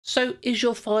So is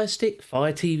your Fire Stick,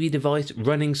 Fire TV device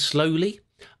running slowly?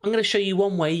 I'm going to show you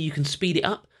one way you can speed it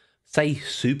up, say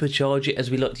supercharge it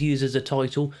as we like to use as a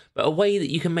title, but a way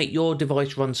that you can make your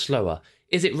device run slower.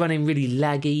 Is it running really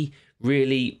laggy,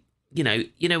 really, you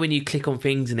know when you click on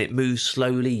things and it moves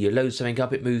slowly, you load something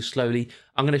up, it moves slowly?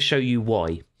 I'm going to show you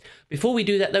why. Before we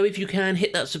do that though, if you can,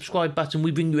 hit that subscribe button.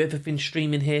 We bring you everything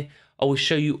streaming here. I will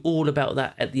show you all about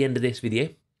that at the end of this video.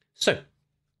 So,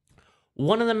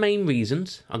 one of the main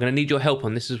reasons, I'm going to need your help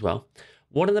on this as well,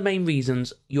 one of the main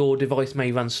reasons your device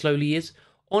may run slowly is,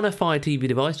 on a Fire TV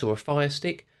device or a Fire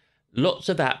Stick, lots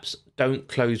of apps don't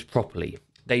close properly.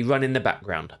 They run in the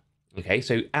background. Okay,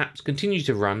 so apps continue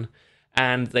to run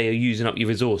and they are using up your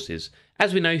resources.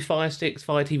 As we know, Fire Sticks,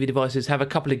 Fire TV devices have a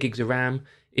couple of gigs of RAM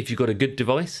if you've got a good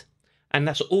device, and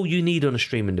that's all you need on a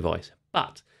streaming device.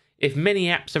 But if many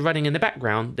apps are running in the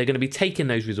background, they're going to be taking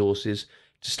those resources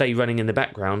to stay running in the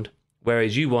background,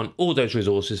 whereas you want all those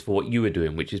resources for what you are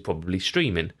doing, which is probably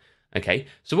streaming. Okay,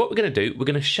 so what we're going to do, we're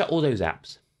going to shut all those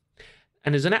apps.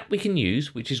 And there's an app we can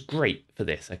use, which is great for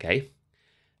this, okay?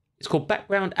 It's called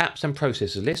Background Apps and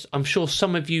Processes List. I'm sure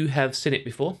some of you have seen it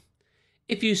before.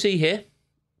 If you see here,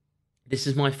 this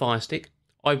is my Fire Stick.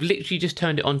 I've literally just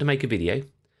turned it on to make a video.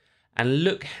 And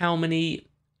look how many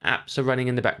apps are running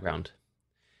in the background.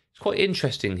 It's quite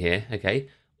interesting here, okay?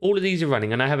 All of these are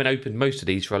running, and I haven't opened most of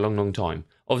these for a long, long time.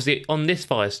 Obviously, on this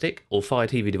Fire Stick or Fire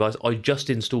TV device, I just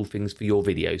install things for your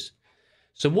videos.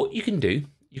 So what you can do,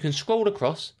 you can scroll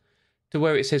across to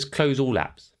where it says close all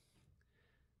apps.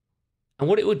 And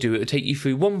what it will do, it will take you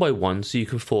through one by one so you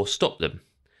can force stop them.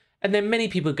 And then many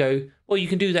people go, well, you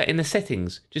can do that in the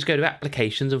settings. Just go to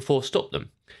applications and force stop them.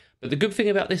 But the good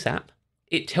thing about this app,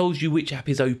 it tells you which app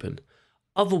is open.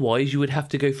 Otherwise, you would have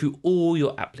to go through all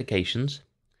your applications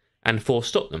and force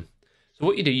stop them. So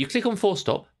what you do, you click on force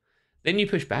stop, then you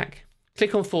push back,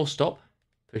 click on force stop,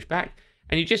 push back,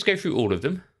 and you just go through all of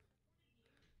them.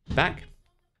 Back,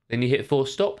 then you hit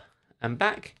force stop and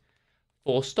back,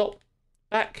 force stop,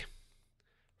 back,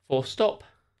 force stop,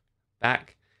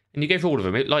 back, and you go through all of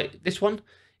them. Like this one,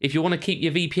 if you want to keep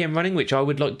your VPN running, which I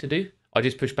would like to do, I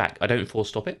just push back. I don't force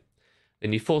stop it.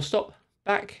 Then you force stop,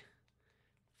 back,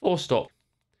 force stop,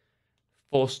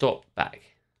 back.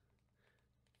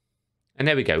 And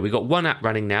there we go. We've got one app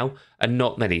running now and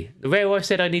not many. The way I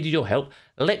said I needed your help,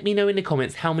 let me know in the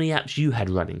comments how many apps you had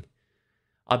running.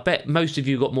 I bet most of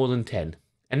you got more than 10.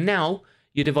 And now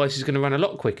your device is going to run a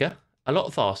lot quicker, a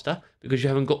lot faster, because you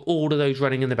haven't got all of those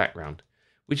running in the background,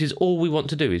 which is all we want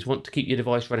to do, is want to keep your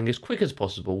device running as quick as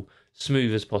possible,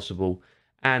 smooth as possible,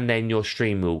 and then your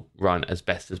stream will run as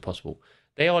best as possible.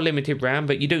 They are limited RAM,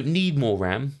 but you don't need more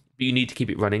RAM, but you need to keep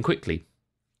it running quickly.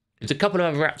 There's a couple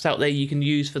of other apps out there you can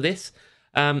use for this.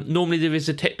 Normally there is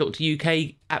a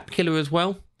Tech.UK app killer as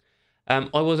well.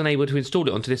 I wasn't able to install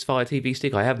it onto this Fire TV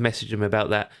stick. I have messaged them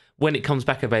about that. When it comes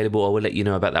back available, I will let you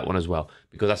know about that one as well,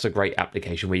 because that's a great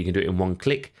application where you can do it in one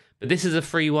click. But this is a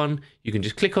free one. You can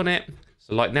just click on it.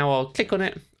 So like now I'll click on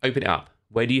it, open it up.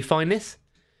 Where do you find this?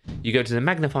 You go to the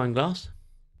magnifying glass.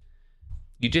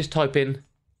 You just type in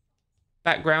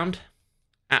Background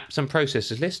Apps and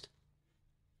Processes List.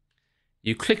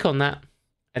 You click on that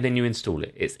and then you install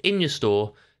it. It's in your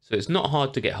store, so it's not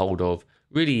hard to get hold of,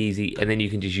 really easy, and then you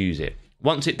can just use it.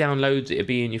 Once it downloads, it'll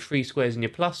be in your free squares and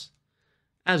your plus,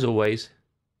 as always,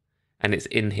 and it's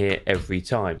in here every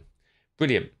time.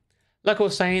 Brilliant. Like I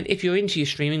was saying, if you're into your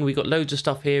streaming, we've got loads of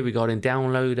stuff here regarding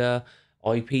downloader,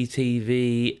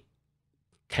 IPTV,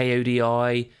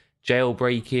 KODI,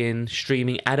 jailbreaking,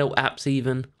 streaming adult apps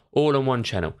even, all on one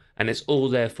channel, and it's all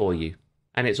there for you.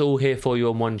 And it's all here for you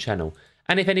on one channel.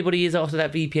 And if anybody is after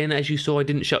that VPN, as you saw, I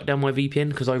didn't shut down my VPN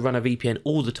because I run a VPN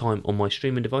all the time on my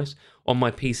streaming device, on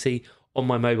my PC, on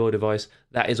my mobile device.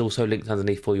 That is also linked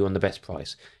underneath for you on the best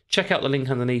price. Check out the link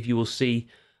underneath. You will see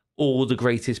all the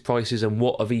greatest prices and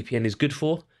what a VPN is good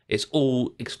for. It's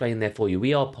all explained there for you.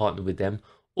 We are partnered with them.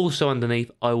 Also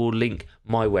underneath, I will link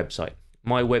my website.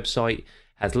 My website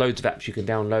has loads of apps you can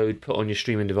download, put on your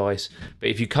streaming device. But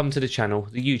if you come to the channel,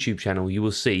 the YouTube channel, you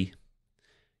will see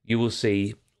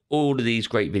all of these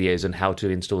great videos on how to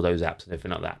install those apps and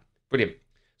everything like that. Brilliant.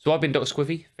 So I've been Dr.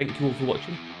 Squiffy. Thank you all for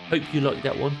watching. Hope you liked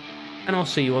that one, and I'll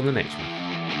see you on the next one.